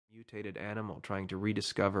mutated animal trying to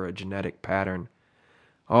rediscover a genetic pattern,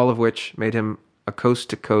 all of which made him a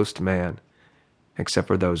coast-to-coast man, except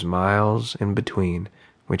for those miles in between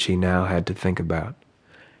which he now had to think about.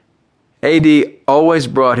 A.D. always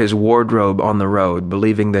brought his wardrobe on the road,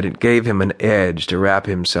 believing that it gave him an edge to wrap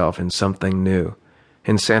himself in something new.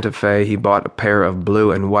 In Santa Fe, he bought a pair of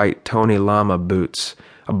blue and white Tony Lama boots,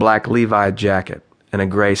 a black Levi jacket, and a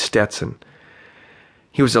gray Stetson.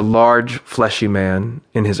 He was a large, fleshy man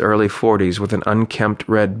in his early 40s with an unkempt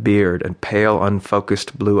red beard and pale,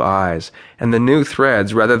 unfocused blue eyes, and the new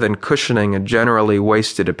threads, rather than cushioning a generally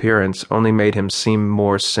wasted appearance, only made him seem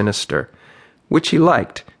more sinister, which he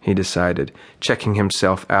liked, he decided, checking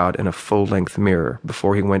himself out in a full-length mirror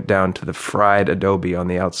before he went down to the fried adobe on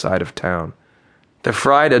the outside of town. The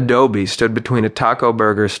fried adobe stood between a taco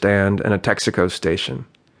burger stand and a Texaco station.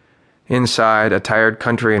 Inside, a tired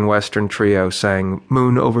country and western trio sang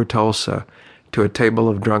 "Moon Over Tulsa" to a table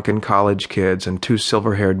of drunken college kids and two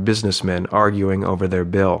silver-haired businessmen arguing over their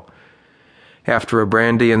bill. After a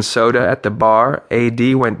brandy and soda at the bar,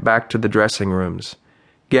 A.D. went back to the dressing rooms.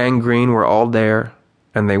 Gang Green were all there,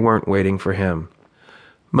 and they weren't waiting for him.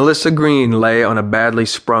 Melissa Green lay on a badly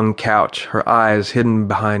sprung couch, her eyes hidden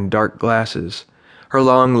behind dark glasses. Her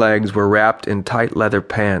long legs were wrapped in tight leather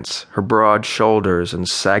pants, her broad shoulders and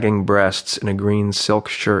sagging breasts in a green silk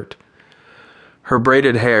shirt. Her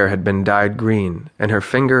braided hair had been dyed green, and her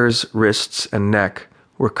fingers, wrists, and neck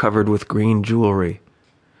were covered with green jewelry.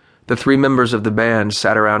 The three members of the band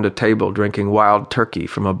sat around a table drinking wild turkey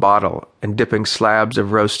from a bottle and dipping slabs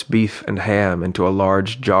of roast beef and ham into a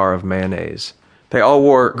large jar of mayonnaise. They all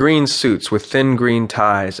wore green suits with thin green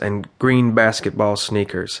ties and green basketball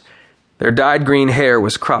sneakers. Their dyed green hair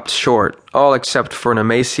was cropped short, all except for an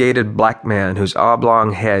emaciated black man whose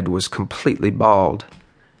oblong head was completely bald.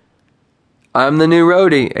 "I'm the new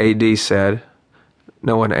roadie," A.D. said.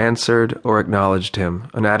 No one answered or acknowledged him,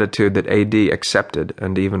 an attitude that A.D. accepted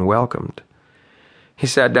and even welcomed. He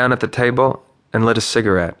sat down at the table and lit a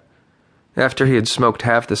cigarette. After he had smoked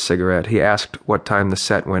half the cigarette, he asked what time the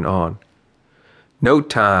set went on. "No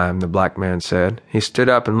time," the black man said. He stood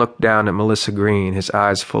up and looked down at Melissa Green, his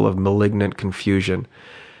eyes full of malignant confusion.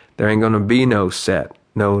 "There ain't gonna be no set.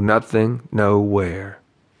 No nothing, nowhere."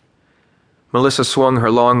 Melissa swung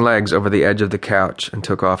her long legs over the edge of the couch and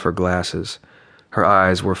took off her glasses. Her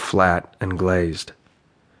eyes were flat and glazed.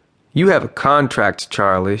 "You have a contract,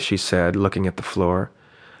 Charlie," she said, looking at the floor.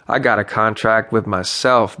 "I got a contract with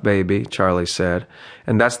myself, baby," Charlie said.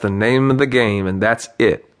 "And that's the name of the game, and that's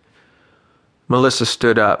it." Melissa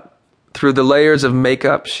stood up. Through the layers of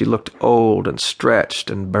makeup, she looked old and stretched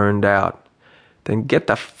and burned out. "Then get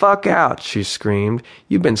the fuck out," she screamed.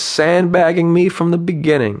 "You've been sandbagging me from the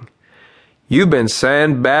beginning." "You've been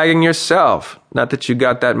sandbagging yourself. Not that you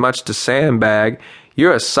got that much to sandbag.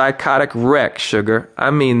 You're a psychotic wreck, sugar. I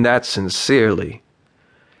mean that sincerely."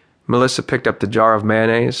 Melissa picked up the jar of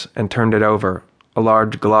mayonnaise and turned it over, a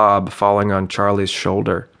large glob falling on Charlie's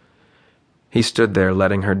shoulder. He stood there,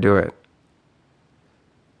 letting her do it.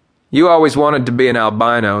 "You always wanted to be an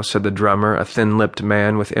albino," said the drummer, a thin-lipped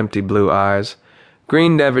man with empty blue eyes.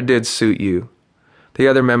 "Green never did suit you." The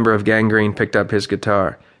other member of Gang Green picked up his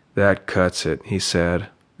guitar. "That cuts it," he said,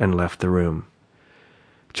 and left the room.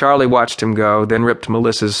 Charlie watched him go, then ripped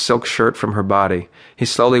Melissa's silk shirt from her body. He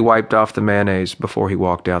slowly wiped off the mayonnaise before he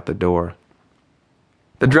walked out the door.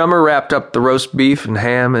 The drummer wrapped up the roast beef and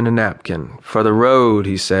ham in a napkin. "For the road,"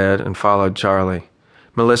 he said, and followed Charlie.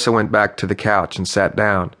 Melissa went back to the couch and sat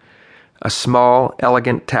down. A small,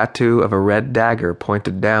 elegant tattoo of a red dagger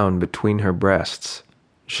pointed down between her breasts.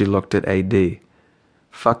 She looked at A.D.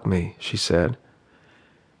 "Fuck me," she said.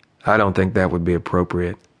 "I don't think that would be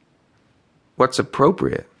appropriate." "What's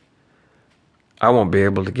appropriate?" "I won't be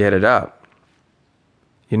able to get it up."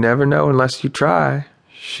 "You never know unless you try."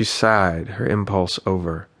 She sighed, her impulse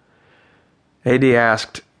over. A.D.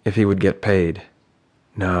 asked if he would get paid.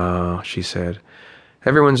 "No," she said.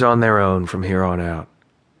 "Everyone's on their own from here on out."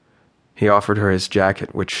 He offered her his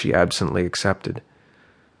jacket, which she absently accepted.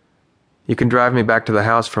 "You can drive me back to the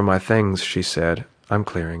house for my things," she said. "I'm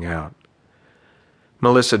clearing out."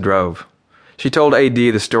 Melissa drove. She told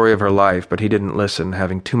A.D. the story of her life, but he didn't listen,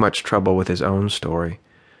 having too much trouble with his own story.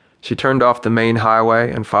 She turned off the main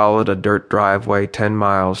highway and followed a dirt driveway 10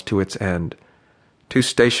 miles to its end. 2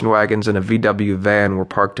 station wagons and a VW van were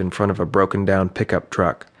parked in front of a broken-down pickup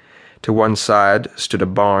truck. To one side stood a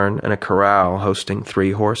barn and a corral hosting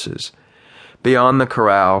 3 horses. Beyond the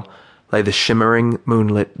corral lay the shimmering,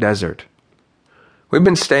 moonlit desert. "We've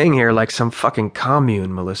been staying here like some fucking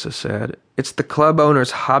commune," Melissa said. "It's the club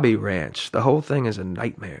owner's hobby ranch. The whole thing is a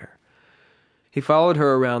nightmare." He followed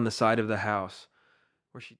her around the side of the house.